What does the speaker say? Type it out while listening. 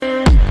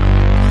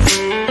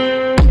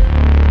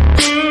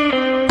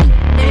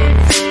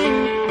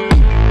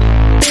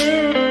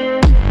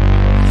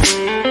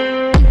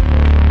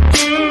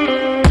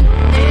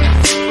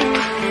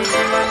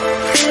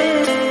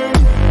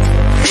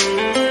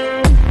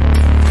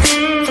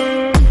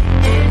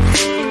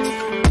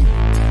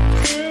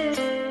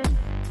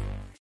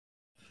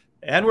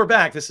And we're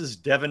back. This is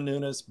Devin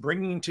Nunes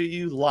bringing to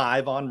you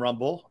live on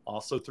Rumble,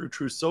 also through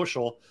True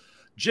Social.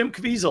 Jim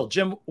Caviezel.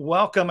 Jim,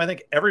 welcome. I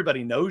think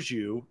everybody knows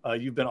you.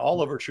 You've been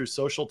all over True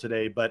Social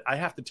today, but I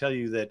have to tell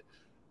you that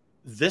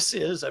this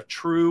is a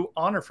true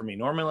honor for me.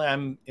 Normally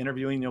I'm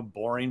interviewing,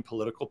 boring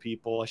political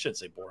people. I shouldn't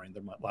say boring.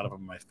 A lot of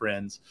them are my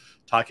friends,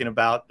 talking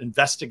about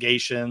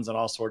investigations and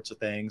all sorts of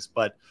things.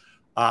 But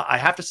I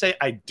have to say,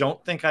 I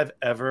don't think I've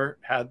ever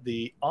had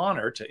the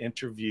honor to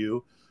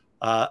interview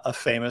a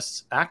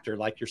famous actor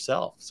like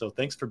yourself. So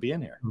thanks for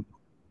being here.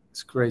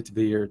 It's great to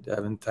be here,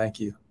 Devin. Thank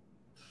you.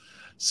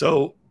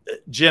 So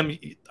Jim,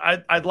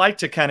 I'd like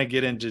to kind of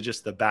get into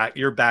just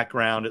your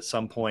background at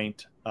some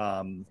point.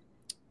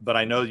 But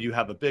I know you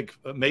have a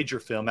major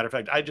film. Matter of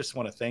fact, I just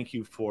want to thank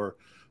you for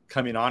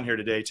coming on here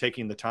today,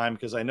 taking the time,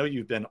 because I know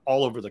you've been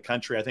all over the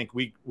country. I think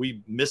we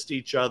missed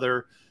each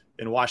other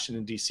in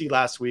Washington, D.C.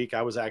 last week.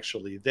 I was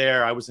actually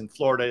there. I was in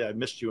Florida. I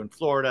missed you in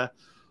Florida.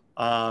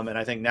 And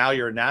I think now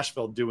you're in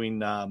Nashville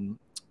doing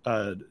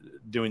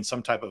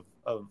some type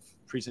of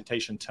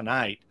presentation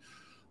tonight.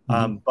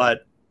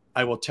 But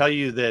I will tell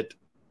you that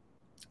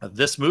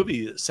this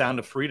movie, Sound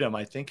of Freedom,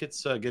 I think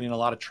it's getting a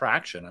lot of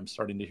traction. I'm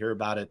starting to hear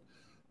about it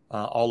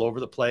all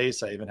over the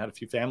place. I even had a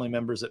few family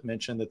members that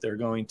mentioned that they're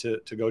going to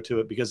go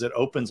to it because it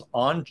opens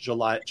on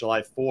July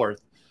 4th.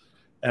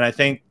 And I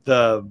think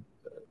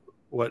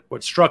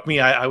what struck me,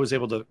 I was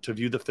able to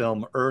view the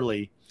film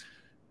early.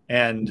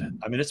 And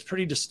I mean, it's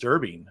pretty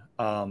disturbing.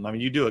 I mean,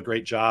 you do a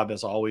great job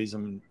as always.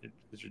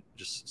 You're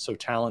just so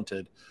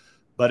talented,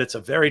 but it's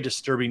a very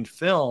disturbing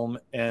film.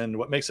 And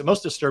what makes it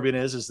most disturbing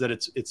is that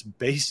it's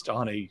based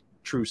on a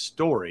true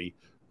story.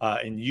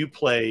 And you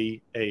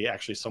play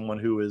actually someone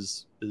who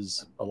is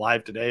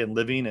alive today and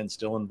living and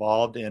still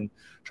involved in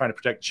trying to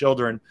protect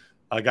children.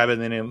 A guy by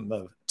the name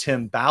of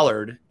Tim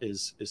Ballard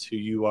is who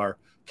you are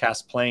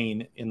cast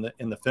playing in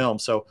the film.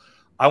 So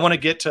I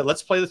want to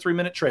let's play the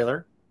 3-minute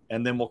trailer,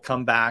 and then we'll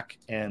come back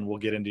and we'll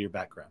get into your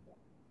background.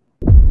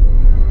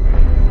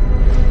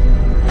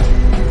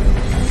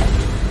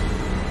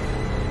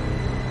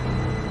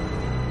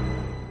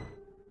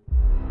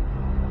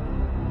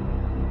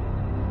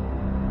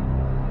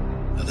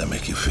 How'd that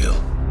make you feel?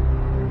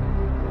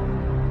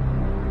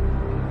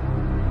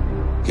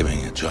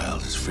 Giving a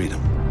child his freedom.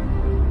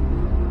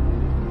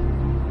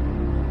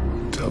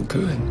 Felt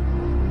good.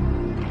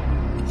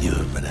 You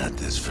have been at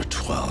this for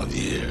 12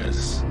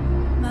 years.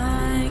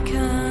 My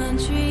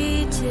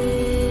country,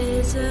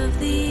 'tis of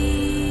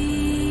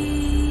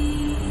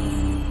thee.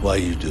 Why are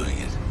you doing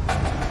it?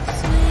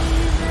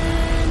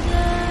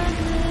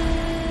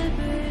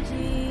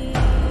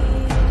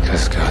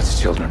 Because God's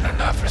children are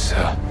not for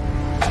sale.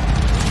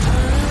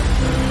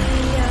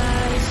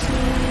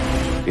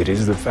 It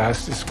is the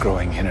fastest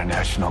growing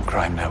international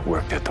crime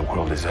network that the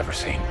world has ever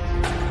seen.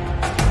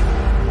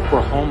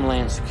 For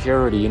Homeland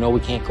Security, we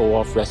can't go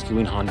off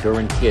rescuing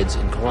Honduran kids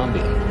in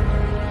Colombia.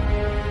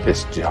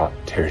 This job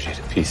tears you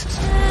to pieces.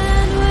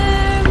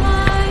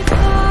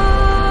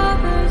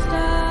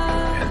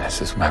 And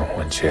this is my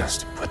one chance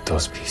to put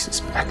those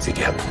pieces back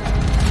together.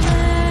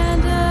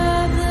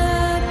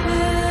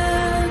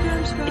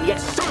 And yet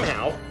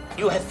somehow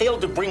you have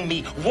failed to bring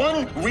me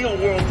one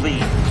real-world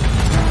lead.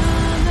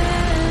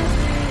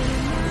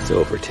 It's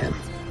over, Tim.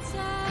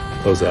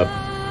 Close up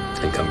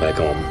and come back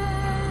home.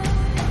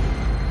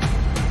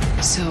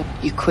 So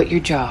you quit your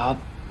job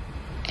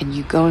and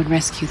you go and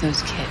rescue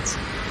those kids.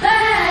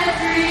 Let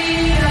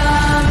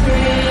freedom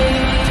ring.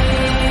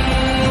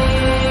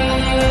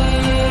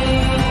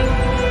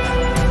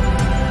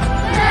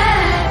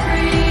 Let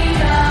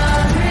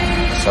freedom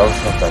ring.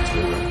 South of that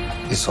river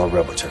is all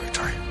rebel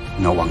territory.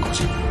 No one goes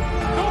in.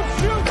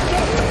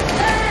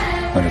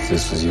 What if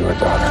this was your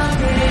daughter?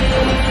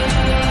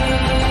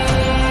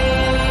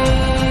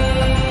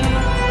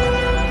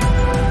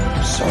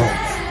 So,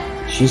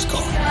 she's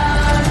gone.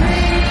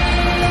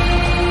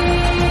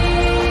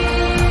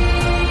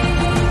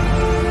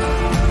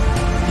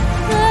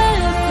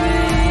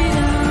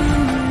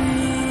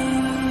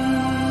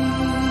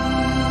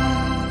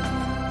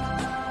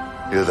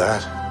 Hear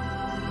that?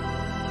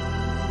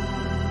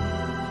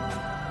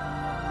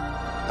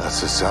 That's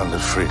the sound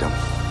of freedom.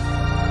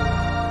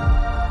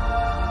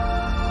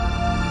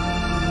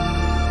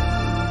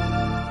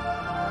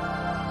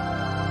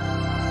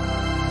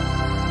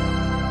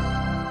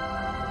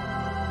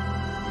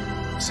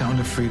 Sound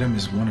of Freedom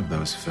is one of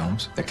those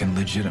films that can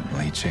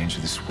legitimately change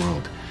this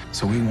world.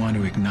 So we want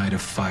to ignite a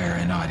fire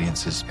in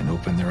audiences and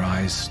open their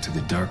eyes to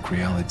the dark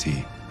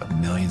reality of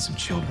millions of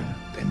children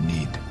that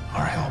need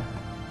our help.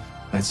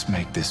 Let's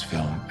make this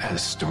film a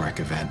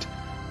historic event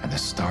and the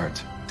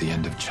start, the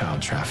end of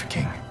child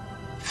trafficking.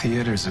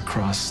 Theaters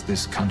across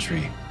this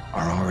country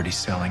are already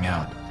selling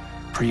out.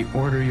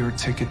 Pre-order your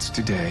tickets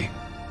today,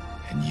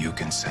 and you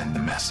can send the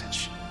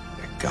message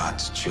that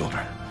God's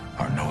children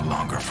are no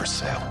longer for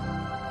sale.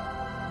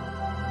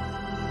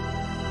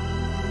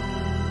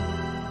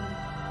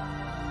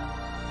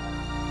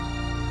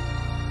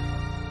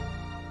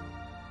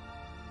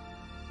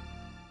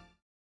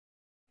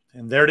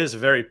 And there it is, a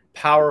very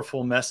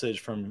powerful message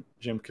from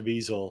Jim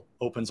Caviezel.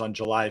 Opens on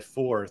July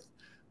 4th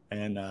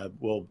and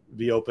will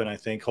be open, I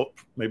think,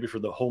 maybe for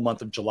the whole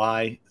month of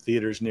July.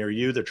 Theaters near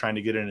you. They're trying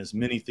to get in as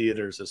many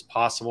theaters as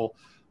possible.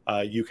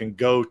 You can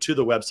go to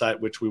the website,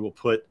 which we will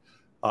put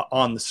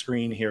on the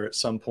screen here at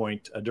some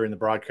point during the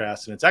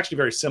broadcast. And it's actually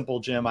very simple,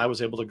 Jim. I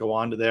was able to go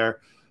onto there.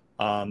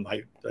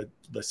 I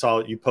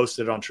saw you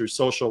posted it on True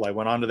Social. I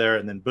went onto there,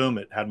 and then boom,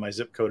 it had my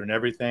zip code and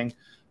everything.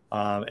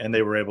 And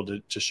they were able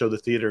to show the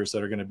theaters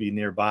that are going to be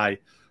nearby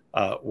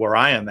where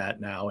I am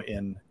at now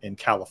in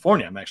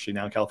California. I'm actually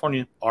now in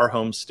California, our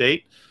home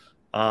state.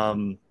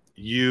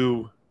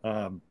 You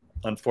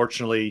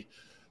unfortunately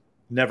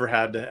never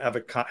had to have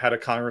had a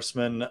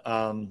congressman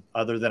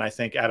other than, I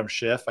think, Adam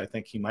Schiff. I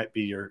think he might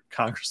be your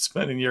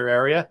congressman in your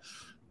area.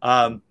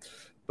 But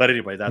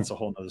anyway, that's a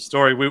whole nother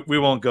story. We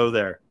won't go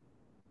there,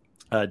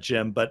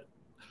 Jim. But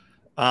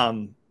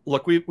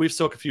look, we've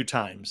spoke a few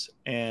times,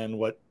 and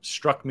what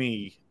struck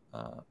me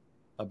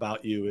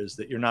about you is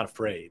that you're not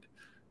afraid.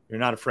 You're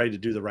not afraid to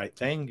do the right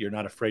thing. You're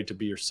not afraid to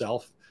be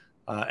yourself.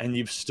 And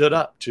you've stood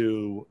up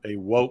to a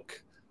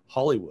woke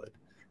Hollywood.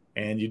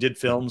 And you did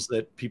films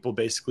that people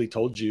basically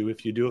told you,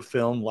 if you do a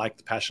film like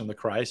The Passion of the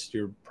Christ,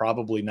 you're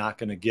probably not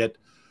going to get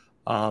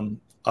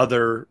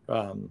other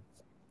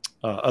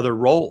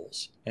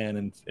roles.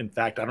 And in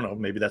fact, I don't know,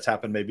 maybe that's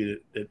happened, maybe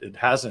it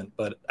hasn't,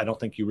 but I don't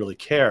think you really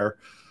care,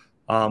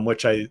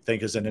 which I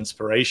think is an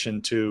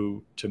inspiration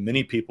to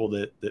many people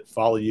that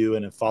follow you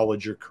and have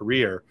followed your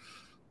career.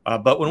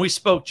 But when we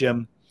spoke,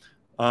 Jim,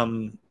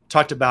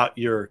 talked about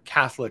your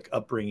Catholic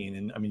upbringing,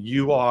 and I mean,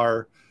 you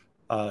are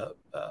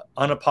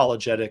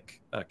unapologetic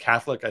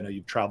Catholic. I know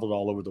you've traveled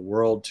all over the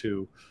world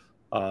to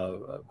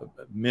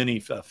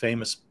many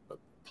famous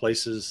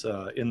places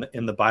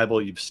in the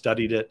Bible. You've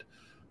studied it,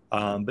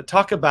 but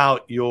talk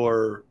about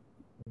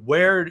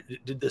where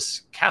did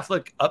this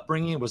Catholic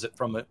upbringing? Was it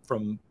from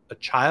a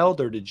child,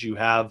 or did you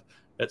have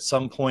at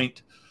some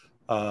point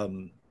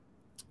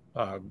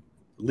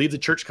leave the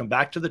church, come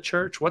back to the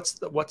church? What's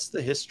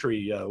the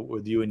history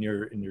with you and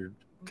your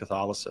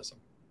Catholicism?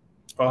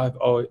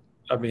 Well,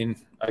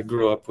 I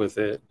grew up with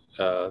it.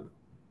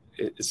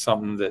 It's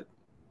something that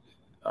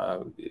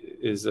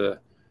is a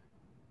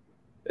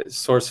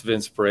source of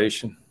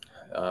inspiration.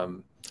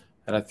 And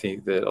I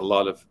think that a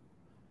lot of,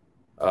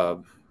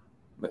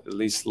 at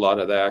least a lot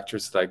of the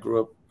actors that I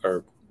grew up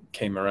or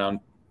came around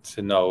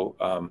to know,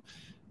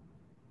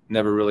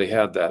 never really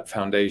had that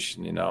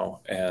foundation,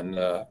 and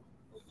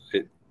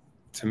it,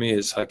 to me,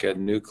 is like a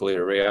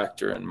nuclear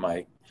reactor in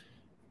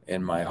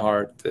my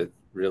heart that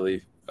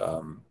really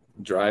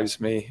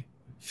drives me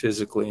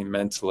physically and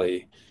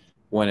mentally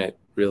when it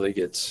really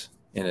gets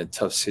in a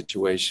tough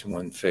situation,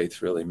 when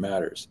faith really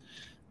matters.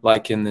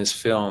 Like in this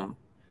film,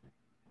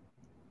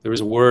 there was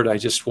a word, I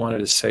just wanted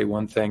to say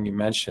one thing you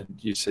mentioned.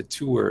 You said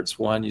two words.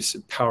 One, you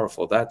said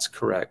powerful. That's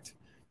correct.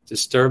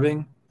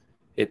 Disturbing.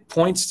 It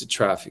points to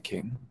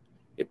trafficking.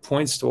 It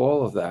points to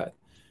all of that.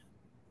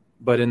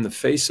 But in the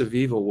face of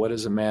evil, what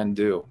does a man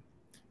do?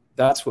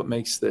 That's what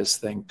makes this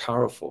thing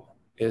powerful,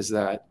 is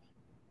that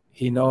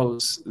he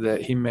knows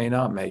that he may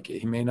not make it.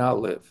 He may not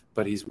live,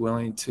 but he's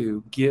willing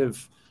to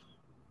give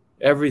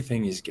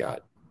everything he's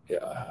got,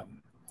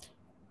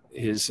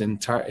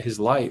 his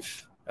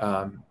life,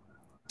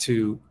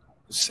 to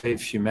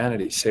save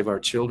humanity, save our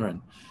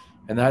children.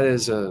 And that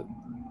is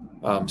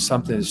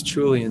something that's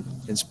truly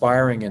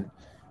inspiring.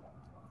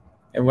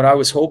 And what I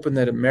was hoping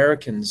that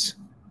Americans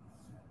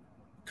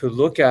could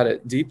look at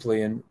it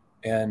deeply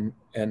and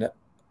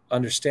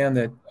understand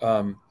that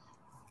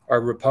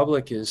our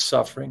republic is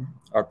suffering.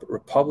 Our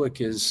republic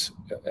is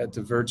at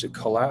the verge of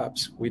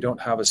collapse. We don't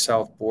have a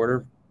south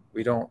border.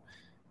 We don't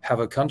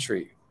have a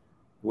country.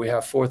 We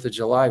have 4th of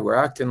July. We're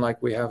acting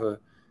like we have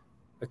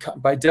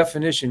by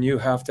definition, you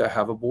have to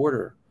have a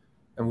border,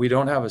 and we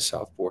don't have a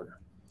south border.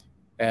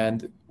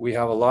 And we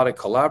have a lot of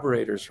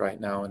collaborators right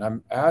now. And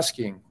I'm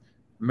asking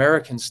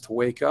Americans to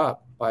wake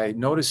up by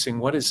noticing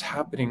what is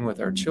happening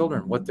with our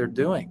children, what they're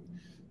doing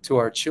to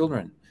our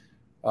children,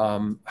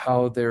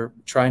 how they're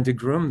trying to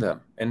groom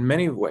them in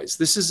many ways.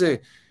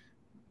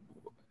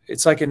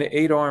 It's like an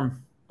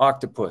 8-arm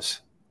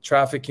octopus.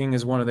 Trafficking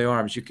is one of the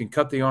arms. You can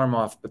cut the arm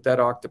off, but that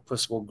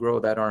octopus will grow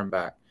that arm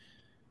back.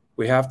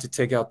 We have to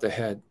take out the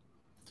head.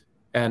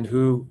 And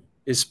who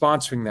is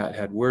sponsoring that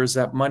head? Where is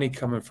that money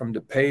coming from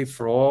to pay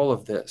for all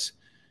of this?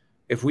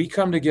 If we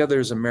come together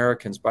as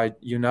Americans by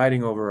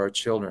uniting over our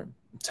children,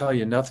 I tell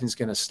you, nothing's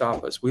going to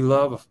stop us. We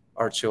love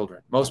our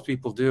children. Most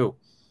people do.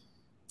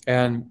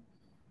 And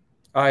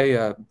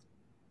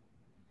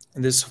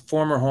this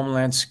former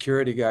Homeland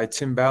Security guy,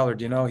 Tim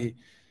Ballard,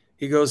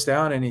 he goes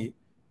down and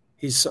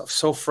he's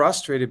so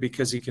frustrated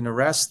because he can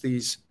arrest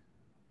these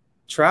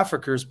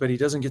traffickers, but he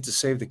doesn't get to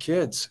save the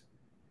kids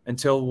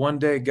until one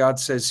day God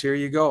says, here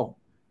you go.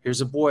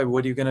 Here's a boy.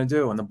 What are you going to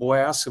do? And the boy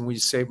asks him, will you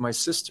save my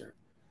sister?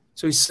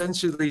 So he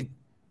essentially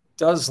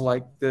does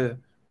like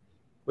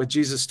what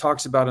Jesus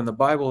talks about in the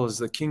Bible is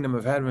the kingdom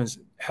of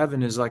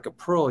heaven is like a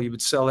pearl. He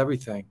would sell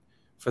everything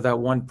for that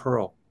one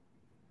pearl.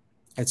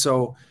 And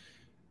so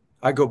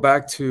I go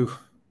back to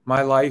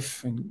my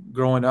life and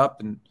growing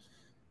up, and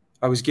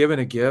I was given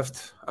a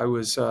gift. I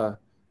was, I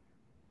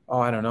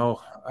don't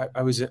know.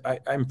 I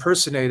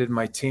impersonated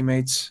my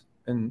teammates,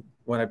 and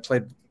when I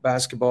played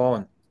basketball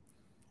in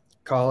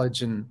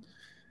college, and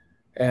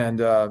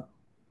I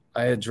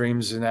had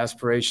dreams and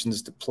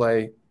aspirations to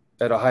play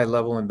at a high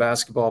level in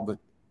basketball, but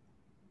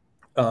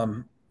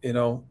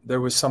there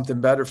was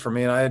something better for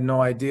me, and I had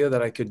no idea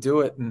that I could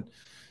do it. And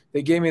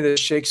they gave me the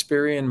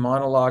Shakespearean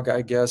monologue,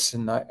 I guess,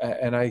 and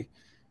I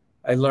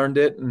learned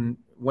it and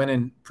went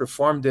and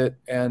performed it.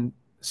 And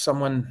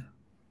someone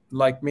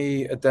like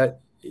me at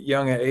that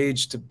young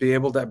age to be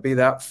able to be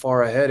that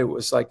far ahead, it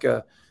was like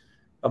a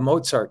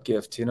Mozart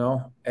gift,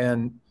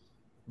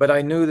 but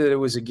I knew that it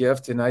was a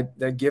gift, and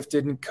that gift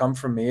didn't come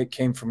from me. It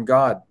came from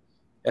God,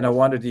 and I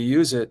wanted to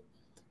use it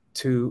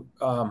to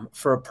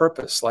for a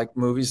purpose, like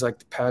movies like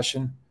The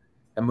Passion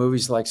and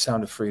movies like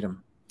Sound of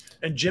Freedom.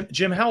 And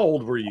Jim, how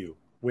old were you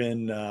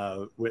when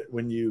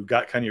you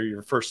got kind of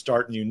your first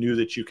start and you knew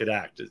that you could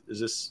act? Is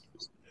this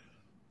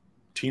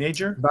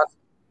teenager? About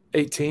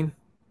 18.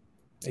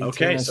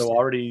 Okay, so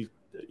already,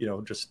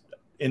 just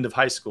end of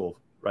high school,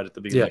 right at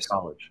the beginning of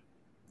college.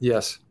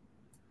 Yes.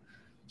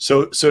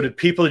 So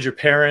did your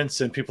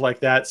parents and people like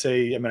that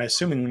say, I mean,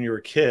 assuming when you were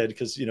a kid,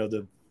 because,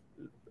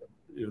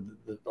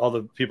 all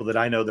the people that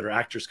I know that are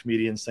actors,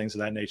 comedians, things of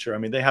that nature, I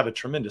mean, they have a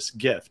tremendous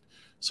gift.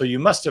 So you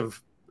must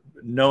have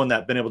known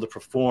that, been able to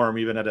perform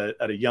even at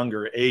a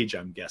younger age,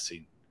 I'm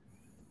guessing.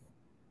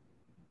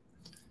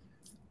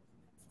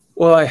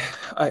 Well,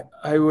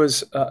 I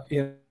was,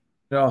 had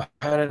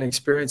an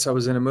experience. I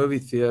was in a movie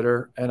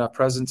theater, and a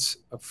presence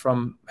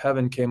from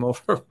heaven came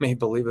over me,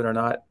 believe it or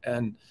not.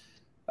 And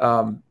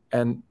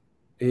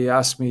he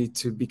asked me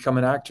to become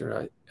an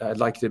actor. I'd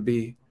like you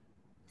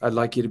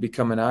to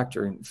become an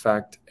actor, in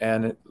fact.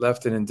 And it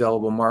left an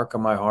indelible mark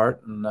on my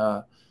heart. And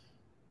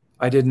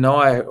I didn't know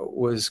I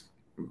was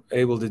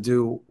able to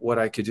do what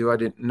I could do. I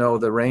didn't know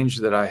the range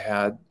that I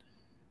had.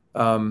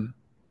 More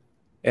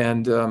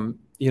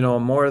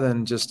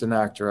than just an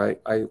actor,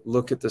 I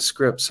look at the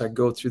scripts, I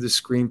go through the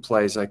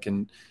screenplays, I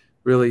can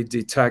really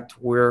detect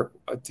where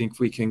I think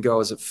we can go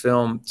as a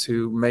film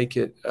to make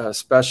it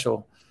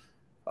special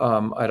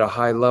at a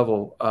high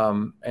level.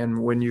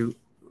 And when you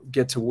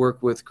get to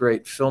work with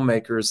great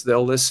filmmakers,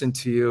 they'll listen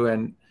to you,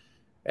 and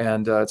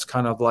it's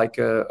kind of like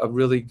a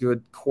really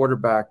good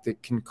quarterback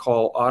that can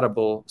call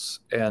audibles.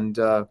 And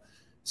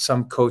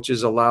some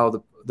coaches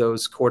allow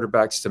those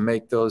quarterbacks to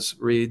make those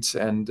reads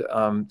and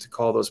to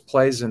call those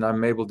plays, and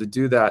I'm able to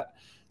do that.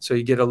 So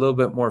you get a little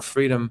bit more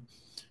freedom,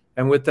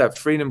 and with that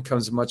freedom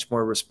comes much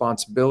more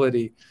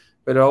responsibility.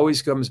 But it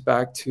always comes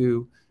back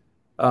to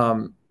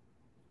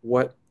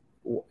what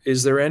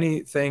is there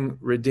anything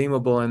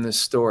redeemable in this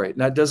story? And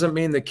that doesn't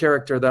mean the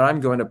character that I'm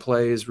going to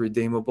play is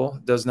redeemable.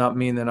 It does not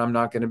mean that I'm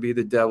not going to be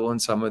the devil in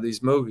some of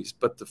these movies,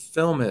 but the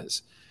film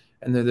is,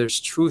 and that there's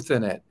truth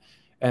in it.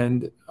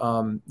 And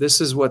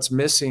this is what's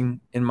missing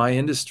in my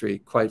industry,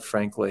 quite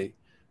frankly.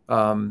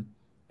 And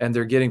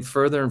they're getting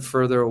further and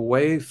further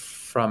away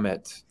from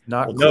it.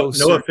 No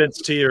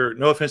offense to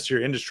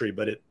your industry,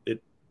 but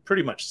it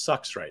pretty much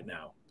sucks right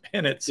now.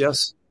 And it's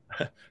yes,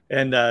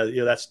 and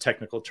that's a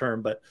technical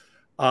term, but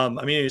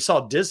you saw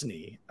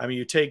Disney. I mean,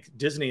 you take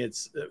Disney.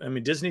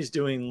 Disney's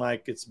doing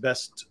like its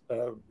best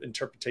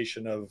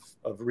interpretation of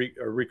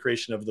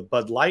recreation of the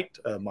Bud Light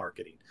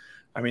marketing.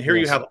 I mean, here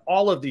you have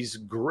all of these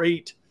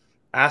great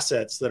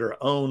assets that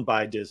are owned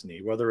by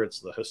Disney, whether it's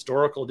the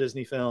historical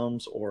Disney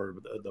films or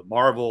the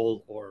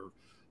Marvel or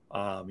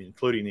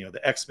including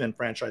the X-Men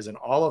franchise and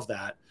all of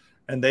that.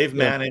 And they've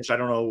managed, I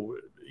don't know,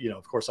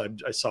 of course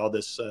I saw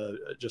this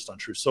just on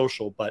True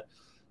Social, but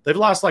they've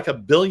lost like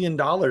 $1 billion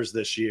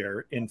this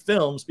year in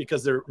films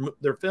because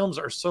their films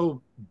are so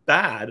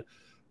bad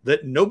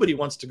that nobody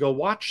wants to go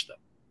watch them.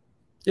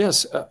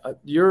 Yes,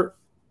 they're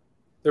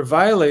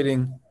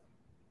violating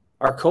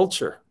our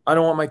culture. I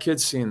don't want my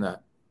kids seeing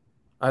that.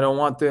 I don't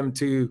want them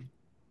to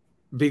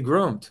be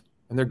groomed,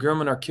 and they're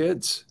grooming our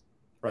kids.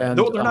 Right. And,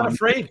 no, they're not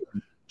afraid,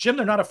 Jim.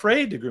 They're not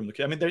afraid to groom the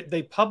kids. I mean,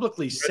 they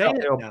publicly say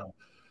it now.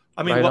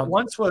 I mean, what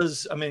once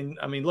was,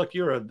 look,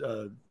 you're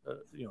a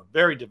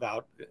very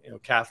devout,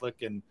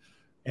 Catholic, and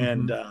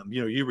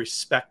you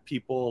respect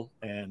people,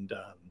 and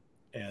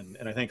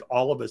I think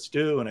all of us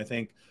do, and I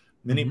think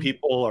many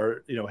people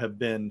are, have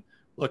been,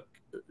 look,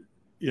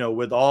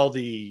 with all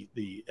the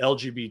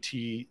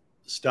LGBT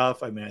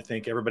stuff. I mean, I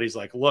think everybody's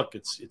like, look,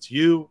 it's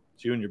you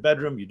in your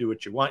bedroom. You do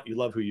what you want. You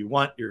love who you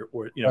want.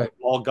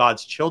 All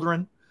God's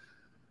children.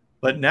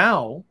 But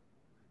now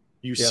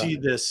you see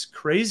this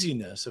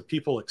craziness of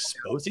people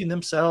exposing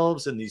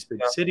themselves in these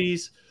big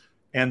cities,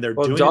 and they're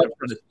doing it in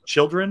front of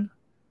children.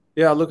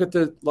 Yeah, look at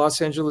the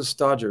Los Angeles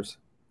Dodgers.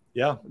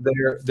 Yeah,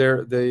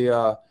 they're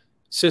the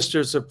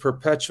Sisters of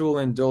Perpetual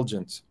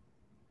Indulgence.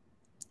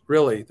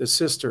 Really, the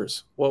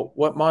sisters. Well,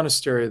 what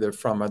monastery are they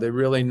from? Are they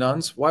really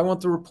nuns? Why won't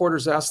the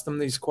reporters ask them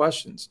these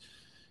questions?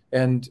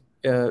 And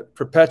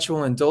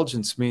perpetual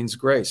indulgence means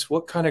grace.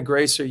 What kind of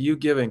grace are you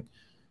giving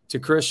to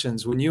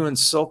Christians when you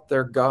insult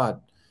their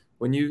God,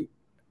 when you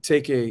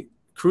take a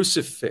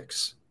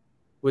crucifix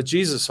with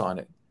Jesus on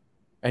it,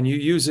 and you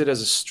use it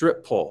as a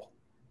strip pole.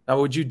 Now,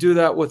 would you do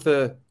that with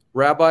a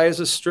rabbi as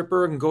a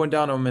stripper and going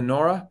down a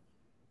menorah?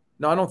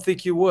 No, I don't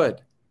think you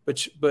would.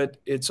 But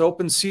it's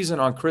open season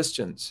on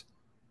Christians,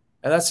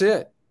 and that's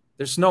it.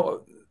 There's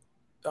no,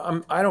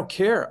 I don't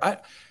care.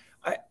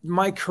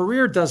 My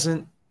career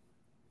doesn't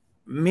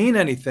mean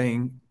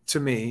anything to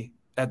me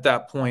at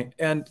that point.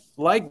 And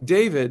like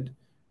David,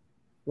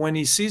 when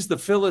he sees the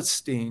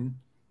Philistine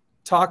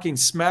talking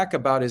smack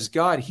about his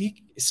God,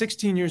 he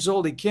 16 years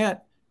old, he can't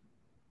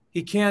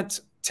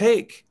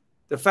take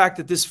the fact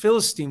that this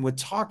Philistine would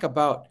talk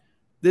about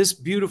this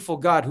beautiful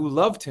God who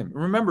loved him.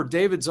 Remember,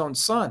 David's own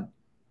son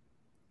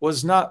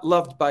was not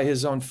loved by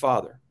his own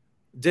father.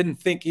 Didn't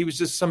think he was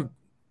just some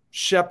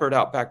shepherd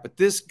out back, but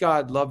this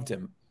God loved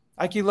him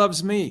like he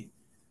loves me.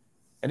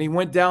 And he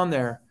went down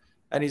there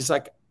and he's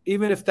like,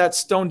 even if that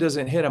stone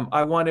doesn't hit him,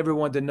 I want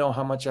everyone to know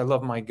how much I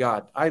love my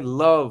God. I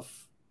love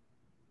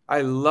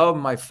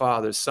my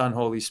Father, Son,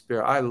 Holy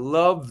Spirit. I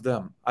love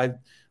them.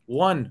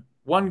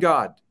 One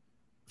God,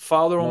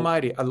 Father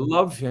Almighty. I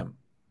love him.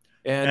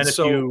 And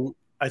so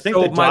I think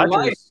so the my Dodgers.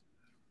 life,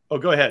 oh,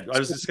 go ahead. I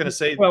was just going to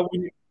say. Well,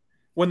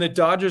 when the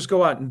Dodgers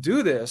go out and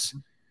do this,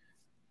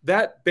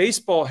 that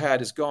baseball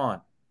hat is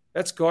gone.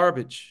 That's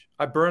garbage.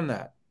 I burn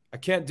that. I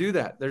can't do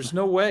that. There's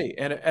no way.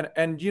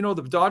 And you know,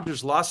 the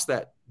Dodgers lost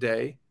that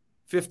day,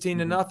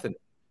 15-0.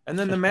 And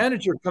then the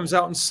manager comes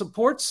out and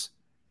supports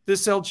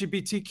this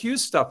LGBTQ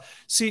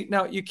stuff. See,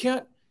 now you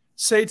can't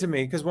say to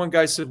me, because one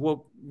guy said,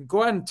 well,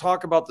 go ahead and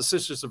talk about the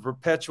Sisters of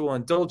Perpetual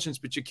Indulgence,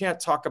 but you can't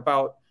talk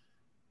about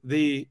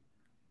the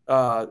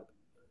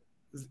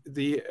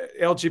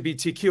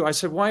LGBTQ. I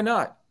said, why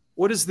not?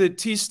 What does the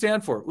T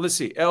stand for? Let's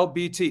see,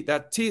 LBT.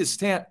 That T is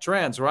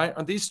trans, right?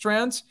 Are these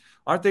trans?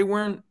 Aren't they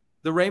wearing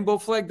the rainbow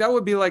flag? That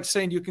would be like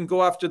saying you can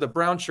go after the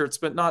brown shirts,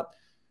 but not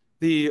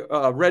the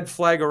red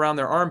flag around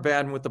their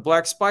armband with the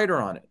black spider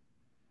on it.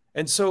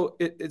 And so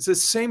it's the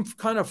same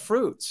kind of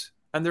fruits.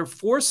 And they're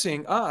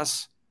forcing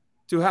us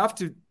to have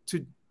to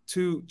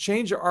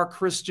change our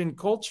Christian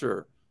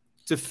culture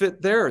to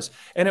fit theirs.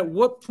 And at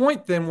what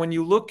point then, when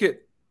you look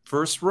at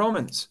First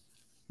Romans,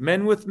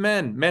 men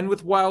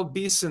with wild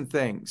beasts and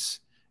things,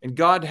 and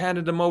God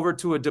handed them over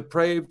to a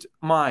depraved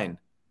mind.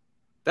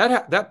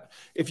 That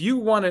if you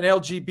want an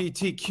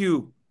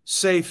LGBTQ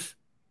safe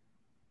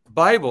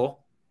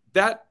Bible,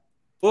 that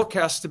book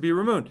has to be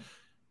removed.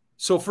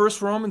 So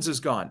First Romans is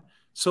gone.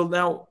 So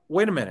now,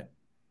 wait a minute.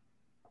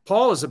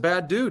 Paul is a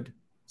bad dude.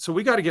 So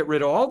we got to get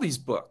rid of all these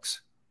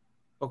books.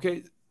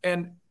 Okay.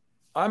 And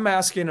I'm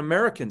asking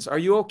Americans, are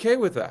you okay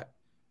with that?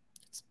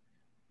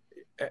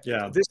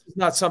 Yeah. This is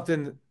not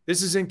something,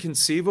 this is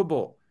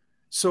inconceivable.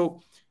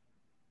 So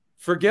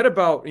forget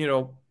about,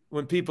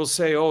 when people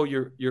say, oh,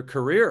 your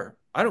career.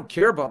 I don't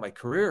care about my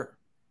career.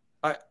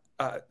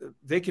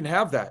 They can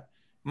have that.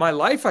 My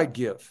life I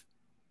give.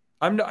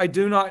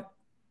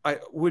 I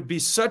would be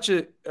such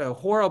a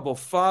horrible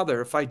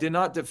father if I did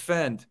not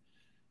defend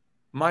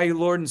my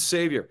Lord and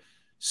Savior.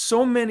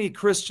 So many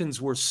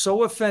Christians were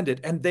so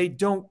offended, and they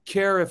don't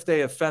care if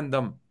they offend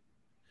them.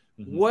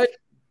 Mm-hmm. What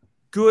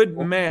good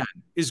man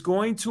is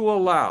going to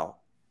allow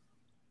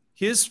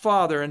his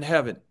Father in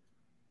heaven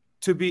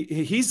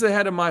he's the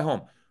head of my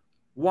home.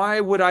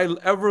 Why would I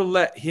ever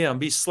let him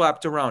be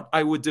slapped around?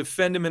 I would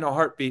defend him in a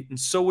heartbeat, and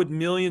so would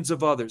millions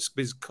of others,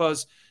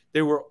 because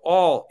they were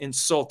all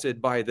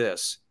insulted by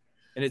this.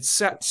 And it's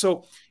sad.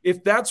 So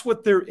if that's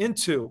what they're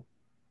into,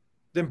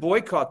 then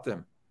boycott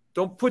them.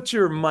 Don't put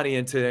your money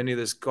into any of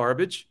this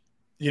garbage.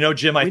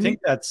 Jim, I think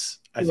that's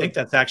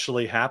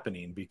actually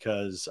happening,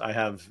 because I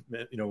have,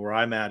 where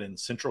I'm at in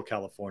Central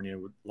California,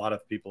 a lot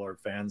of people are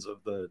fans of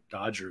the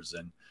Dodgers.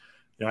 And,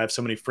 I have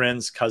so many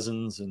friends,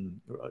 cousins, and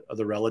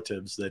other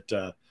relatives that,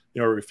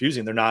 are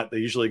refusing. They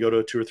usually go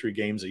to 2 or 3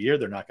 games a year.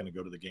 They're not going to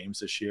go to the games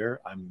this year.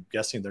 I'm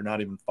guessing they're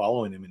not even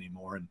following him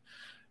anymore. And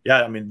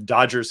yeah, I mean,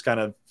 Dodgers kind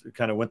of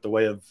went the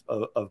way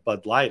of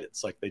Bud Light.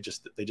 It's like they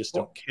just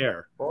don't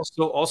care.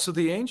 Also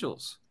the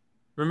Angels.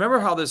 Remember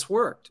how this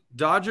worked.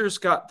 Dodgers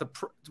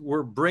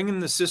were bringing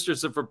the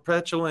Sisters of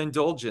Perpetual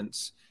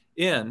Indulgence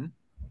in.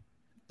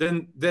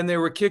 Then they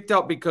were kicked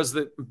out because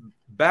the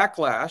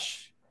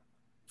backlash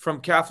from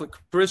Catholic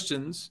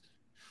Christians.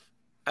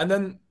 And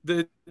then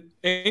the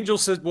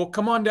Angels said, well,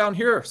 come on down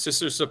here,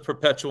 Sisters of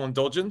Perpetual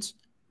Indulgence.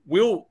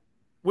 We'll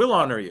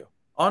honor you.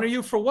 Honor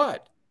you for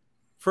what?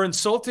 For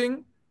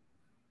insulting?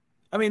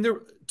 I mean, there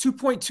are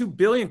 2.2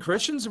 billion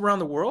Christians around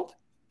the world.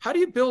 How do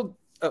you build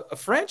a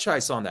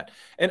franchise on that?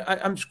 And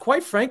I'm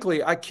quite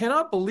frankly, I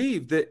cannot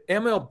believe that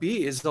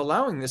MLB is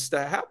allowing this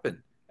to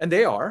happen. And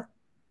they are.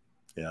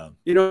 Yeah.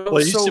 Well,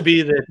 it used to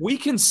be that we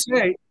can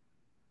say,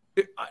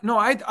 no,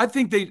 I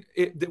think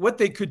what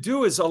they could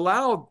do is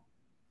allow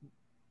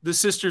the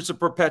Sisters of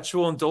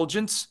Perpetual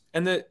Indulgence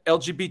and the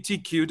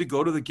LGBTQ to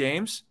go to the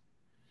games.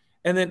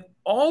 And then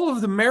all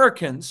of the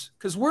Americans,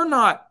 because we're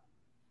not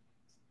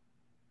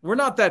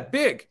that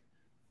big.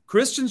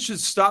 Christians should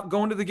stop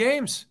going to the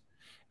games.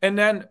 And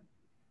then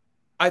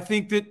I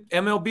think that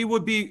MLB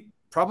would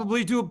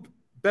probably do a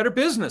better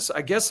business.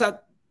 I guess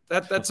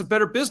that's a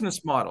better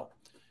business model.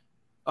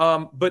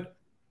 But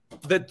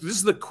that this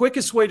is the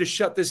quickest way to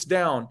shut this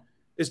down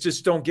is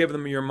just don't give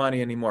them your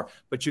money anymore.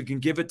 But you can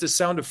give it to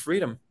Sound of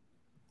Freedom.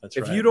 That's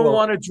if right. you don't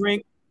want to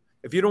drink,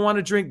 if you don't want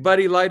to drink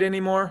Buddy Light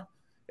anymore,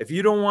 if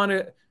you don't want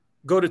to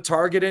go to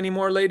Target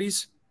anymore,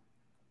 ladies,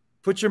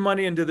 put your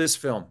money into this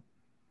film.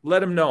 Let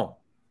them know.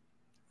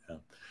 Yeah.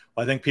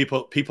 Well, I think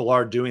people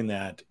are doing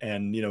that,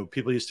 and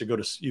people used to go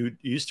to you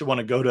used to want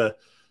to go to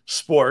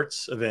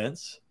sports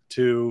events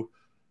to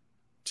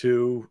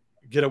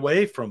get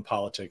away from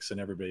politics and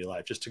everyday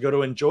life, just to go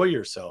to enjoy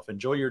yourself,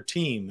 enjoy your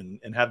team,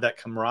 and have that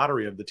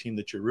camaraderie of the team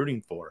that you're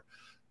rooting for.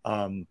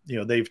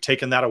 They've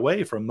taken that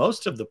away from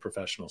most of the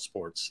professional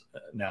sports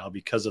now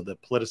because of the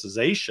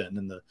politicization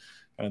and the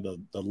kind of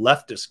the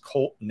leftist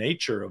cult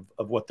nature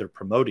of what they're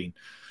promoting.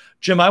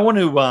 Jim, I want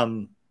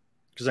to,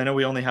 because I know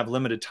we only have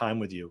limited time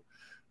with you,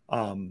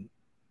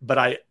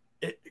 but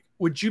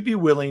would you be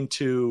willing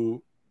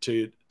to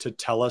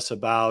tell us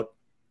about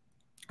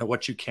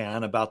what you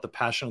can about the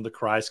Passion of the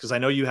Christ? Because I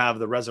know you have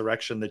the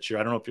Resurrection that I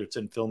don't know if it's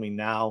in filming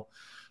now,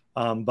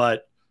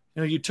 but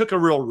you took a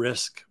real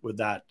risk with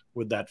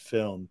that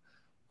film.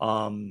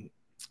 Can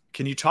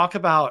you talk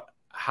about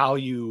how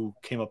you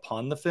came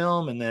upon the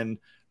film and then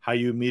how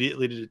you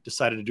immediately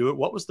decided to do it?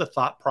 What was the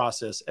thought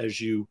process as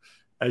you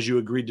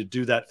agreed to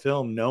do that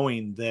film,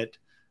 knowing that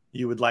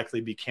you would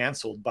likely be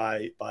canceled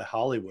by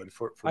Hollywood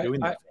for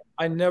doing that?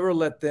 I never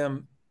let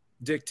them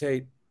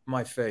dictate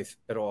my faith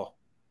at all.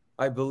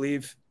 I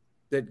believe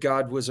that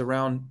God was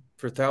around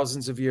for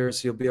thousands of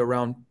years. He'll be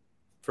around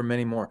for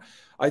many more.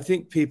 I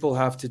think people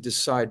have to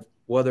decide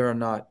whether or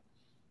not.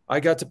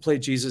 I got to play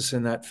Jesus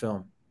in that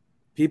film.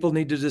 People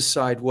need to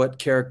decide what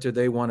character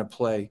they want to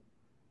play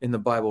in the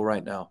Bible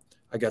right now.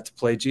 I got to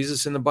play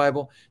Jesus in the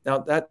Bible. Now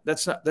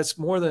that's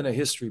more than a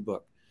history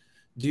book.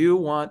 Do you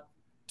want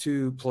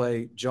to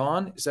play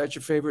John? Is that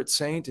your favorite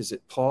saint? Is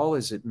it Paul?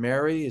 Is it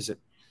Mary? Is it,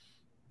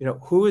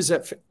 who is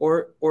that?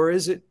 Or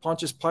is it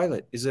Pontius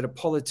Pilate? Is it a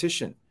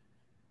politician?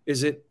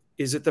 Is it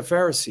the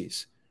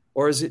Pharisees?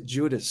 Or is it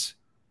Judas?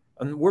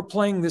 And we're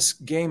playing this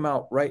game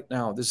out right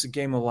now. This is a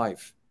game of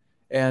life.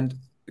 And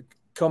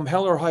come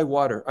hell or high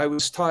water, I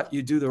was taught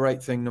you do the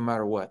right thing no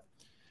matter what.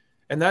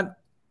 And that,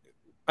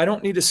 I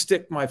don't need to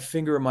stick my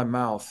finger in my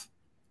mouth.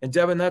 And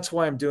Devin, that's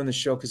why I'm doing the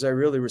show, because I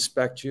really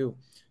respect you.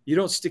 You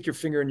don't stick your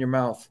finger in your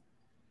mouth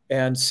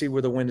and see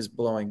where the wind is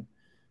blowing.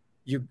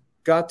 You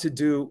got to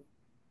do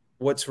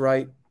what's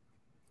right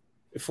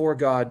before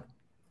God,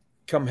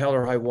 come hell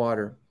or high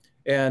water.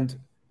 And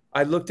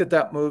I looked at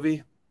that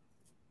movie,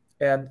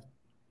 and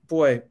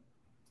boy,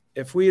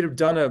 if we had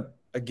done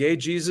a gay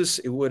Jesus,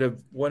 it would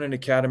have won an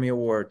Academy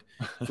Award.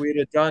 If we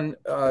had done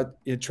a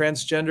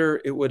transgender,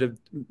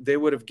 they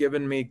would have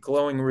given me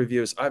glowing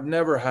reviews. I've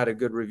never had a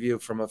good review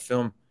from a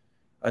film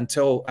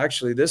until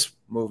actually this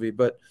movie,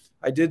 but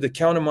I did The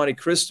Count of Monte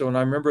Cristo, and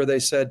I remember they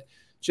said,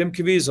 Jim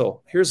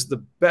Caviezel, here's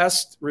the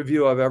best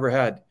review I've ever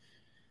had.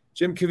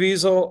 Jim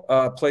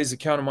Caviezel plays The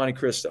Count of Monte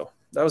Cristo.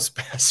 That was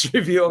the best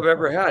review I've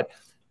ever had.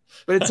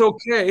 But it's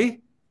okay.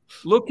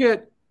 Look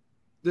at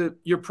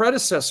your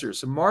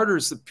predecessors, the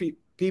martyrs, the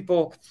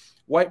people,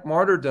 white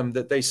martyrdom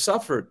that they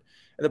suffered.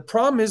 And the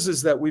problem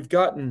is that we've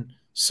gotten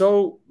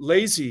so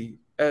lazy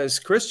as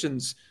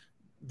Christians.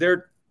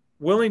 They're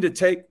willing to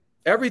take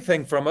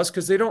everything from us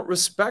because they don't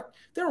respect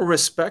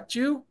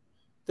you.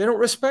 They don't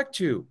respect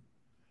you.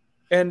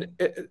 And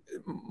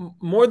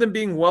more than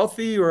being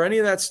wealthy or any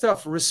of that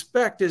stuff,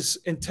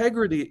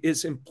 integrity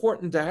is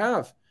important to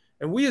have.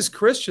 And we as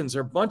Christians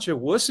are a bunch of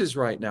wusses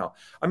right now.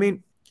 I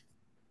mean,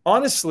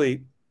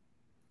 honestly,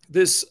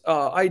 this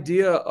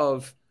idea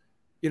of,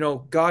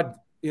 God,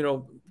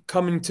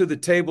 coming to the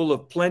table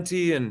of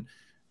plenty and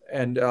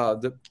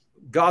the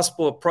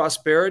gospel of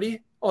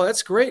prosperity. Oh,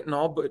 that's great and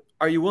all, but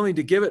are you willing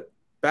to give it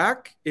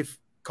back if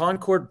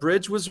Concord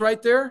Bridge was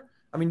right there?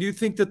 I mean, do you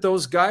think that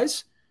those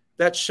guys,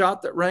 that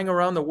shot that rang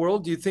around the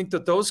world, do you think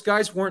that those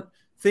guys weren't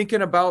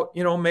thinking about,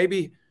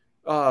 maybe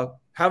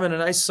having a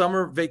nice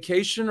summer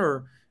vacation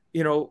or,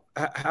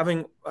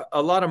 having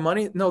a lot of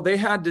money? No, they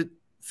had to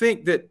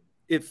think that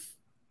if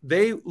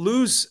they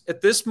lose at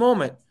this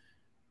moment,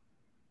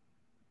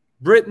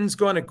 Britain's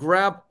going to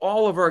grab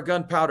all of our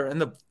gunpowder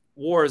and the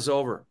war is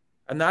over.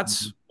 And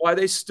that's why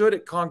they stood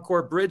at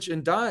Concord Bridge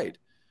and died.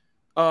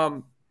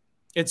 And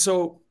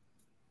so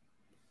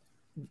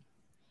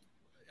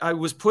I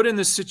was put in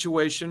this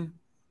situation,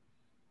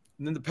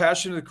 and then the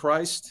Passion of the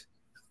Christ.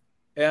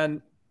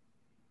 And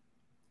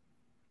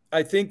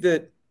I think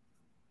that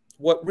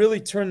what really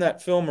turned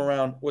that film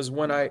around was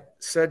when I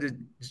said to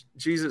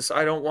Jesus,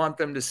 I don't want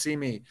them to see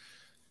me.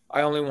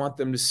 I only want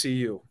them to see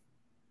you.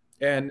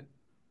 And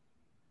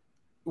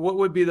what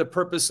would be the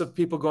purpose of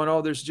people going,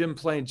 oh, there's Jim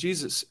playing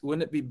Jesus?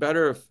 Wouldn't it be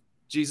better if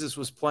Jesus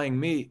was playing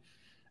me?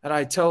 And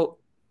I tell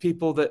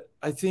people that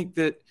I think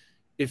that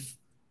if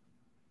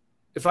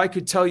I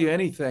could tell you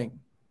anything,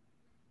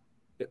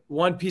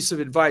 one piece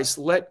of advice,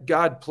 let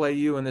God play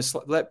you in this.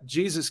 Let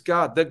Jesus,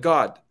 God, the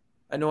God.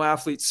 I know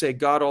athletes say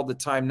God all the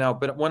time now,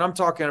 but when I'm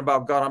talking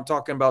about God, I'm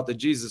talking about the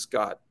Jesus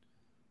God,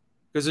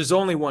 because there's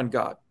only one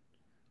God.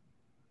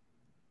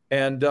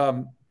 And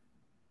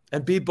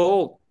and be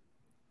bold.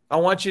 I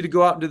want you to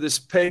go out into this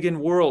pagan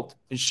world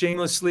and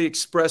shamelessly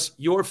express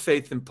your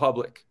faith in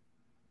public.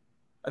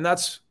 And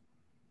that's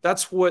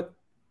what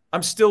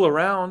I'm still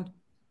around.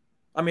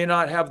 I may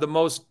not have the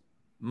most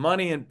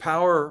money and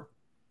power,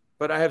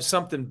 but I have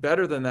something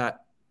better than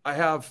that. I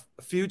have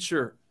a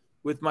future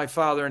with my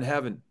Father in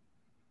heaven.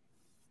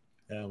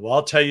 Yeah, well,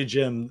 I'll tell you,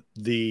 Jim,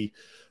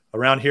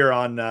 around here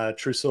on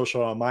True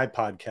Social on my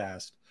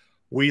podcast,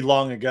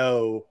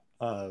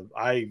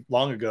 I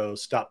long ago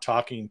stopped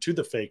talking to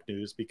the fake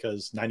news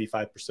because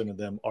 95% of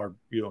them are,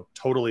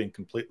 totally and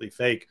completely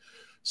fake.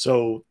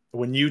 So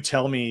when you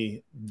tell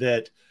me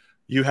that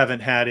you haven't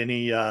had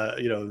any,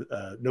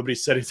 nobody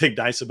said anything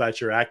nice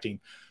about your acting,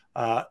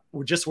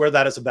 just wear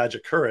that as a badge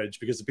of courage,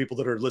 because the people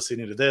that are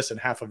listening to this and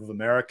half of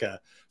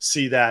America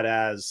see that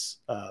as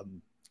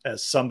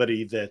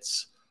somebody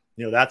that's,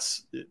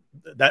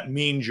 that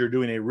means you're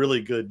doing a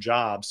really good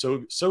job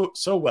so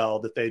well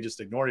that they just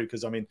ignore you.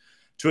 Because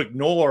to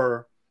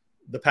ignore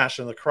The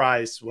Passion of the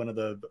Christ, one of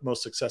the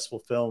most successful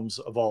films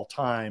of all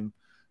time,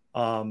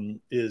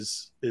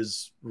 is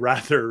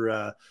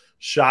rather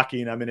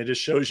shocking. It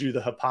just shows you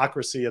the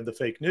hypocrisy of the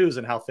fake news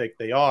and how fake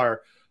they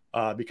are.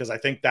 Because I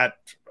think that,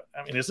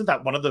 isn't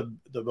that one of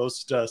the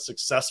most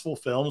successful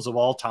films of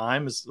all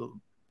time? Is the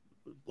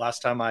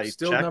last time I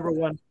still checked. Number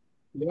one.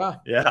 Yeah,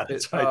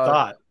 that's what I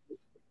thought.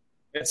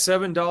 At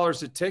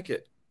 $7 a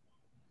ticket,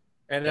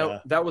 and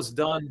that was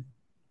done.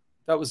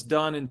 That was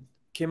done and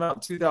came out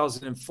in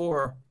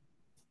 2004.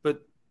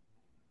 But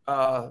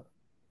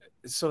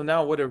so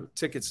now what are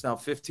tickets now?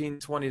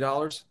 $15,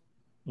 $20?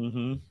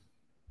 Mm-hmm.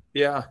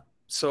 Yeah.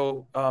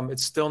 So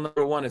it's still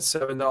number one at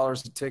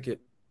 $7 a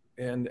ticket,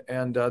 and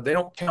they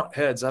don't count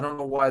heads. I don't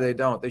know why they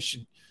don't. They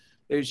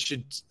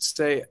should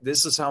say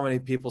this is how many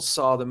people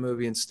saw the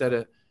movie instead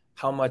of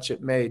how much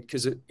it made,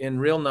 because in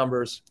real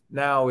numbers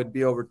now it'd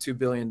be over $2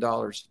 billion.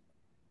 Well,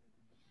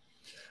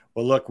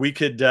 look, we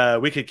could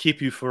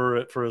keep you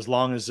for as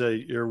long as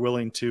you're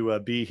willing to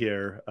be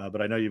here,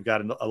 but I know you've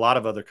got a lot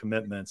of other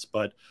commitments.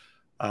 But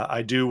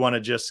I do want to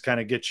just kind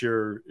of get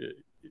your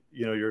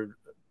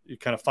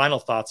kind of final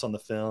thoughts on the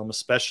film,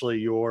 especially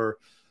your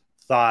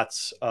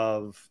thoughts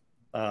of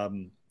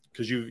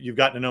because you've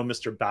gotten to know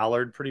Mr.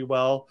 Ballard pretty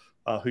well,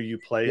 who you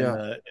play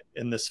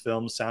in this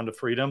film, Sound of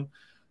Freedom.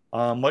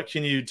 What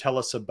can you tell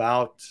us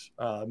about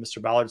Mr.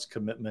 Ballard's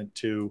commitment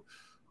to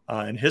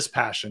and his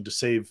passion to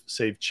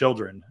save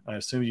children? I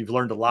assume you've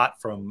learned a lot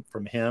from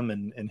him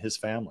and his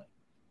family.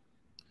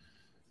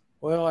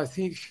 Well, I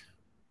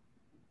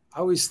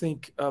always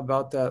think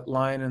about that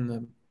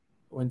line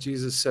when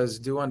Jesus says,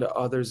 "Do unto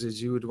others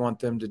as you would want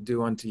them to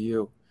do unto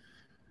you,"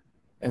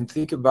 and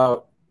think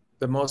about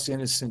the most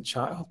innocent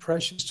child,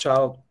 precious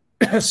child,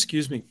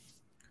 excuse me,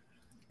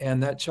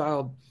 and that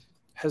child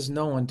has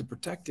no one to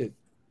protect it.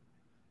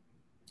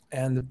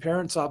 And the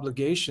parent's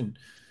obligation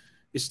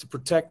is to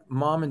protect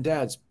mom and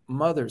dad's.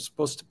 Mother's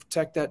supposed to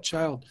protect that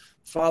child.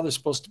 Father's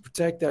supposed to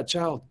protect that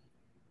child.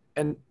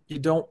 And you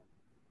don't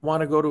want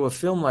to go to a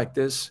film like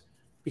this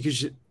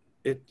because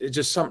it's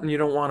just something you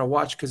don't want to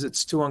watch because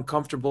it's too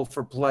uncomfortable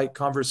for polite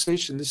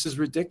conversation. This is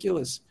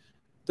ridiculous.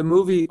 The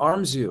movie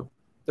arms you.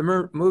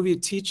 The movie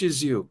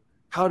teaches you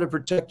how to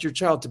protect your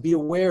child, to be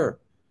aware.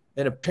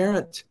 And a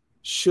parent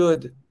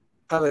should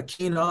have a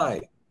keen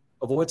eye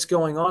of what's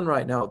going on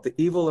right now, the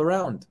evil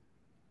around.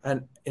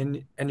 And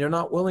you're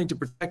not willing to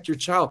protect your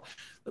child.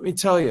 Let me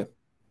tell you,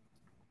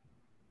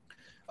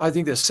 I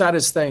think the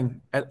saddest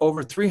thing, and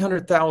over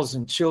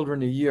 300,000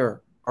 children a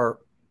year are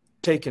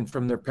taken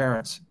from their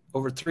parents.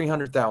 Over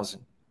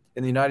 300,000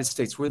 in the United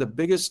States. We're the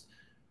biggest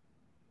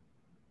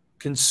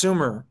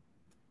consumer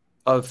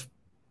of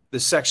the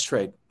sex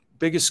trade,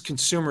 biggest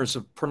consumers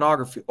of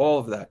pornography, all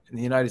of that in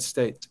the United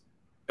States.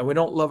 And we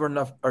don't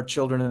love our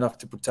children enough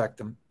to protect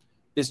them.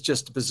 It's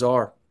just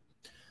bizarre.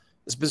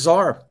 It's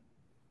bizarre.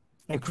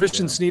 And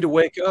Christians need to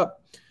wake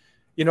up.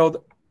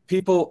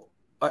 People,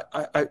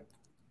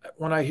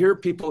 when I hear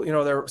people,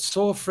 they're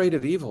so afraid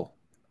of evil,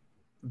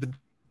 but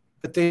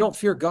they don't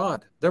fear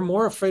God. They're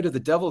more afraid of the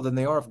devil than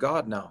they are of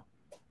God now.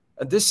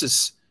 And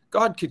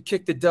God could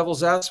kick the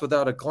devil's ass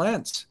without a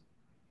glance.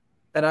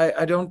 And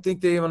I don't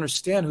think they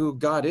understand who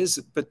God is,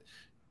 but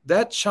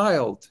that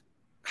child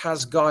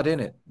has God in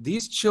it.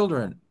 These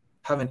children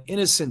have an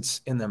innocence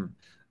in them.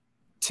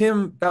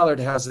 Tim Ballard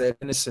has that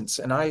innocence.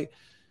 And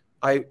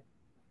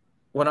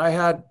when I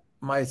had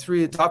my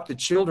 3 adopted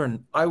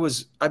children,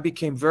 I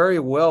became very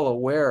well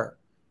aware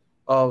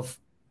of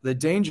the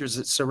dangers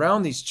that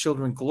surround these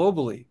children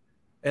globally.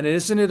 And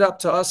isn't it up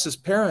to us as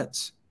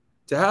parents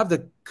to have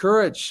the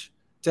courage,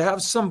 to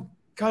have some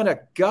kind of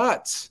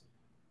guts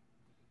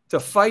to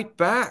fight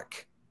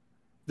back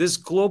this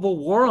global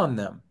war on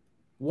them?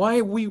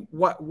 Why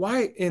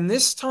in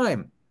this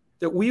time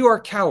that we are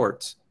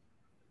cowards?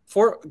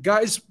 For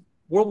guys,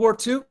 World War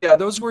II, yeah,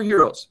 those were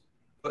heroes.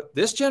 But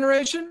this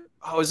generation,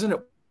 isn't it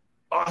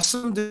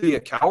awesome to be a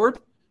coward?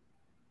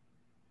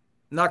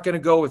 Not going to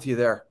go with you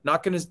there.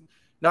 Not going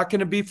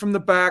to be from the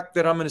back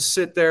that I'm going to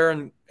sit there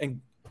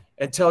and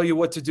and tell you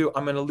what to do.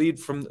 I'm going to lead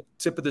from the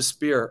tip of the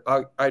spear.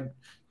 I'd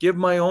give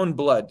my own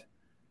blood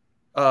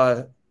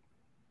to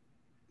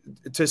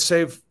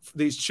save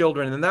these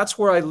children. And that's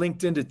where I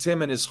linked into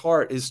Tim and his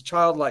heart, his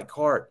childlike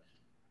heart.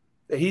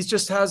 He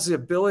just has the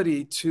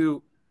ability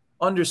to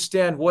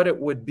understand what it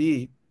would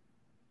be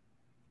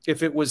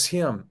if it was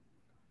him.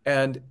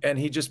 And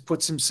he just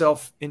puts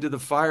himself into the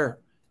fire,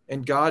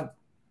 and God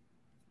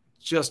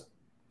just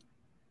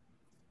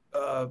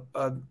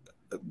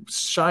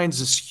shines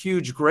this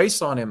huge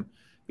grace on him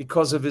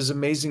because of his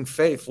amazing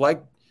faith,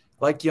 like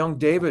young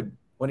David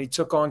when he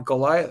took on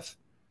Goliath.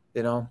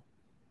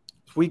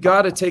 We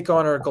got to take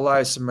on our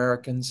Goliaths,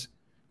 Americans.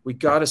 We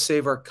got to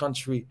save our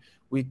country.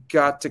 We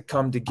got to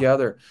come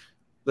together.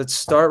 Let's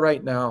start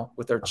right now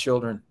with our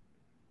children,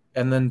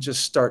 and then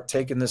just start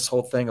taking this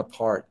whole thing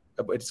apart.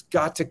 It's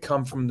got to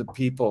come from the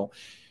people.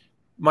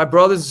 My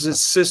brothers and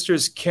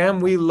sisters, can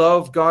we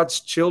love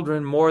God's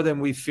children more than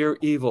we fear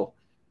evil?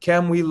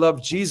 Can we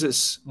love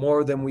Jesus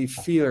more than we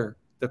fear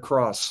the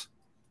cross?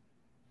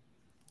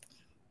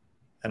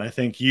 And I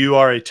think you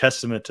are a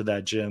testament to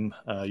that, Jim.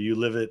 You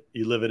live it.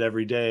 You live it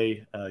every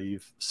day.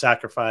 You've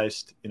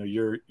sacrificed,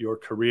 your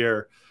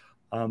career.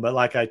 But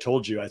like I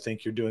told you, I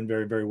think you're doing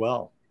very, very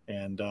well.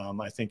 And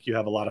I think you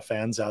have a lot of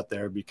fans out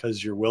there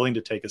because you're willing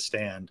to take a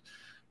stand.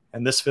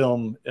 And this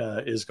film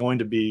is going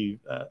to be,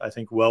 I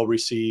think, well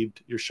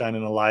received. You're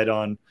shining a light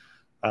on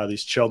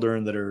these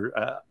children that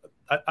are.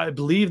 I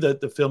believe that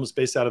the film is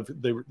based out of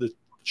the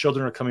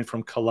children are coming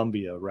from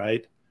Colombia,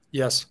 right?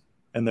 Yes.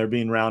 And they're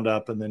being round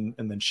up and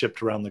then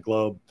shipped around the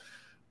globe.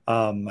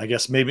 I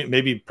guess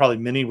probably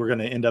many were going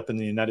to end up in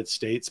the United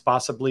States,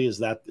 possibly. Is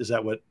that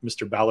what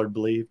Mr. Ballard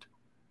believed?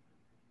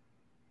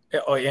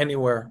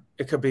 Anywhere.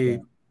 It could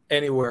be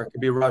anywhere. It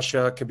could be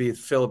Russia. It could be the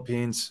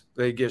Philippines.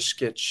 They just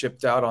get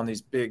shipped out on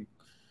these big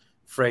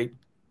freight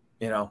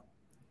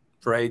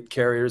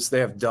carriers. They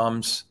have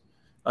DUMBs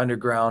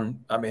underground.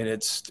 I mean,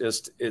 it's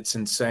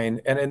insane.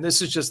 And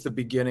this is just the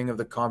beginning of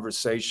the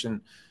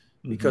conversation,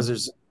 because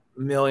there's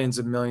millions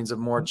and millions of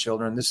more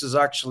children. This is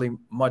actually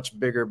much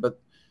bigger,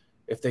 but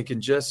if we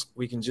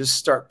can just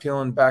start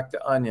peeling back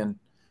the onion,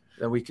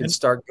 then we can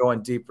start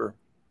going deeper.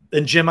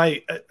 And Jim,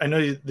 I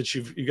know that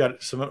you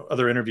got some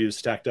other interviews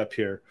stacked up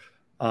here,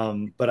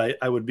 but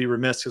I would be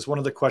remiss, because one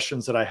of the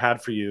questions that I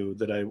had for you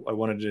that I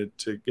wanted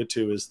to get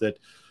to is that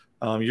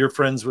you're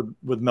friends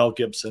with Mel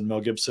Gibson.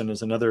 Mel Gibson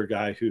is another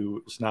guy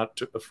who is not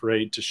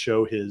afraid to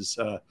show his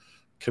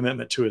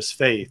commitment to his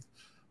faith,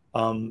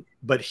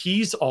 but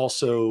he's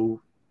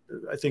also,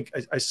 I think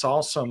I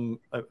saw some,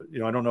 I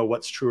don't know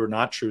what's true or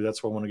not true.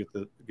 That's why I want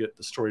to get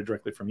the story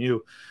directly from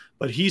you.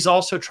 But he's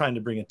also trying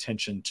to bring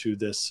attention to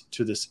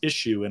this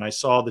issue. And I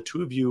saw the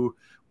two of you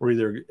were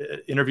either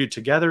interviewed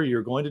together.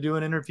 You're going to do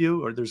an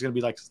interview, or there's going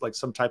to be like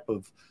some type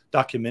of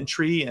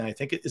documentary. And I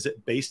think is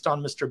it based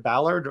on Mr.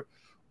 Ballard,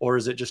 or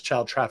is it just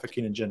child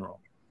trafficking in general?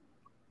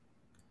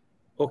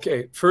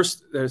 Okay,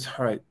 first, there's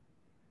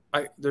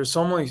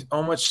so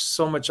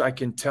much I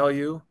can tell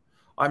you.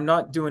 I'm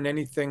not doing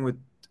anything with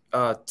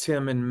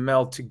Tim and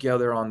Mel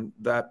together on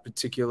that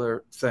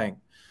particular thing.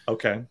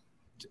 Okay.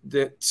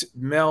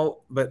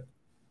 Mel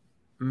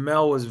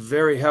was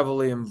very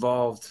heavily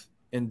involved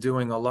in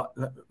doing a lot.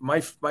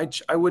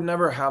 I would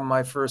never have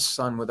my first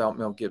son without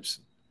Mel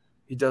Gibson.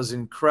 He does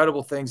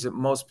incredible things that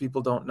most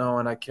people don't know,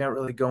 and I can't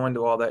really go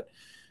into all that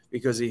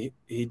because he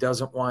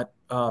doesn't want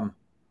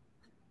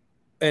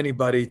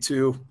anybody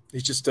to.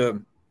 He's just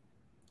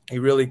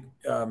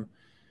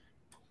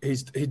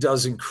he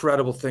does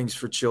incredible things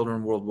for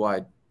children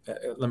worldwide.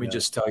 Let me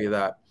just tell you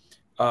that.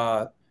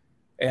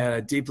 And I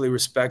deeply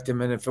respect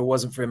him. And if it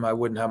wasn't for him, I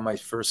wouldn't have my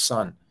first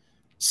son.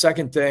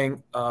 Second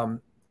thing,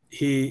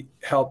 he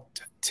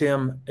helped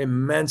Tim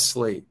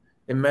immensely.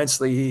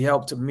 He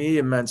helped me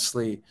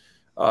immensely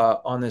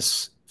on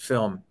this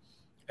film.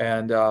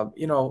 And,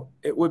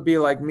 it would be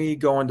like me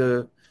going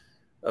to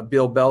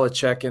Bill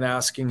Belichick and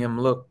asking him,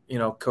 look,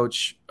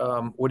 Coach,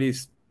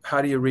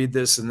 how do you read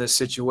this in this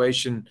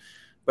situation?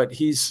 But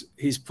he's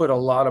put a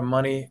lot of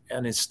money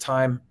and his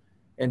time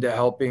into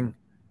helping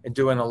and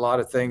doing a lot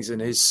of things,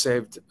 and he's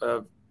saved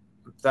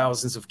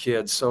thousands of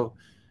kids. So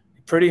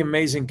pretty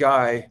amazing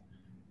guy.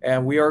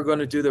 And we are going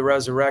to do the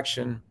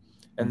resurrection,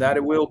 and that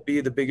it will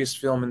be the biggest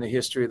film in the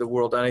history of the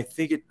world. And I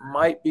think it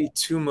might be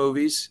 2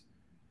 movies.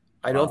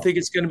 I don't think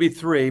it's going to be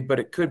 3, but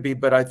it could be,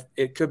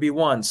 it could be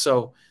 1.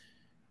 So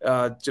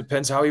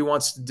depends how he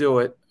wants to do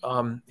it.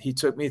 He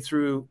took me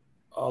through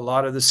a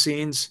lot of the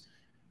scenes,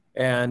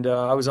 and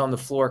I was on the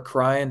floor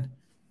crying.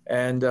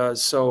 And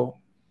so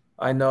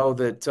I know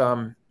that,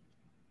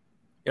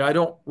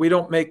 we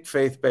don't make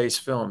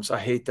faith-based films. I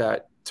hate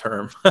that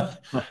term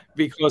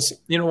because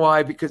you know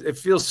why? Because it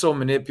feels so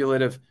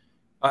manipulative.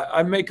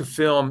 I make a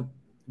film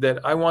that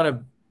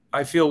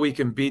I feel we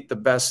can beat the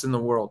best in the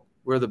world.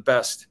 We're the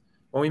best.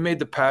 When we made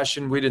The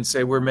Passion, we didn't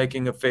say we're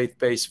making a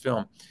faith-based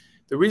film.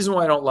 The reason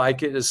why I don't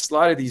like it is a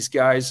lot of these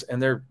guys,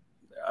 and they're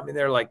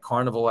like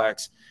carnival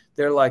acts.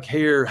 They're like,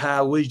 here,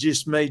 how we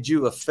just made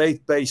you a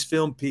faith-based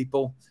film,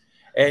 people.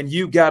 and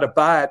you got to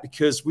buy it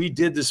because we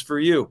did this for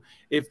you.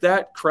 If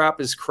that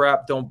crap is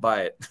crap, don't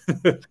buy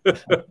it.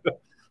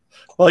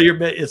 Well,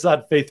 it's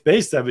not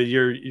faith-based. I mean,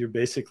 you're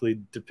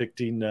basically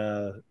depicting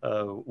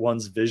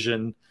one's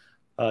vision,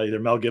 either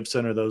Mel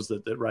Gibson or those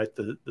that write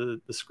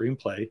the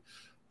screenplay,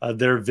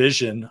 their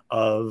vision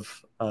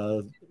of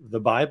the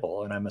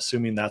Bible, and I'm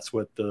assuming that's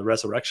what the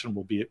resurrection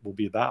will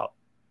be about.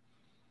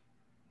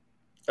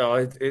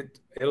 Oh,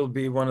 it'll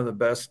be one of the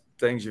best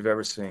things you've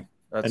ever seen.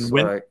 That's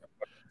what I can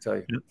tell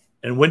you.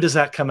 And when does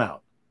that come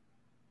out?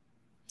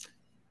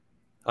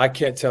 I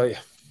can't tell you.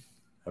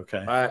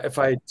 Okay. If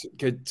I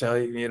could tell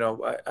you, you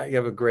know, I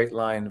have a great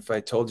line. If I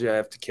told you, I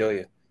have to kill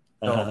you.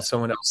 No,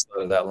 someone else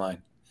thought of that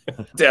line.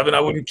 Devin, I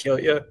wouldn't kill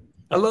you.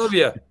 I love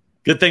you.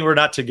 Good thing we're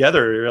not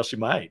together, or else you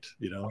might.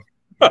 You know,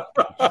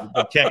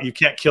 you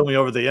can't kill me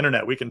over the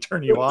internet. We can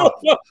turn you off.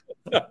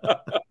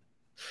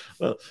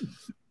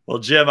 Well,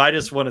 Jim, I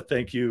just want to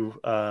thank you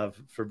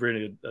for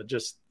bringing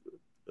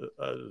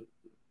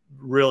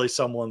really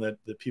someone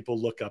that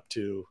people look up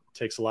to. It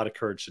takes a lot of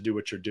courage to do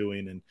what you're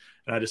doing, and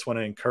I just want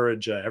to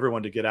encourage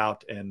everyone to get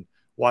out and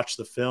watch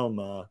the film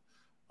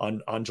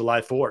on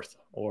July 4th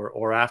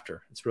or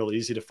after. It's really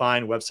easy to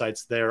find.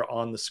 Websites there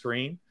on the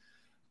screen.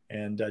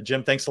 And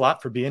Jim, thanks a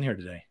lot for being here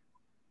today.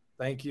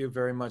 Thank you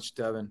very much,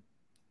 Devin.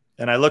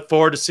 And I look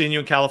forward to seeing you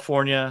in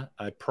California.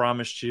 I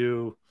promised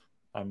you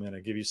I'm going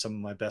to give you some of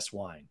my best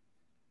wine.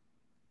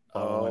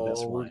 My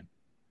best wine.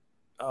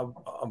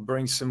 I'll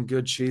bring some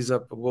good cheese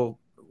up. We'll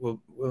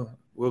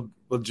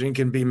drink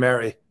and be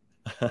merry.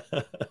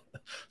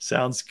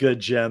 Sounds good,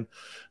 Jim.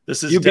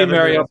 This is you Devin. Be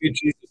merry, I'll be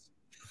Jesus.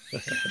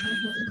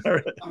 All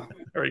right.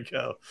 There we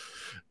go.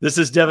 This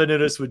is Devin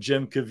Nunes with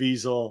Jim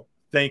Caviezel.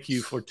 Thank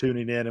you for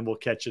tuning in, and we'll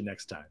catch you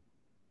next time.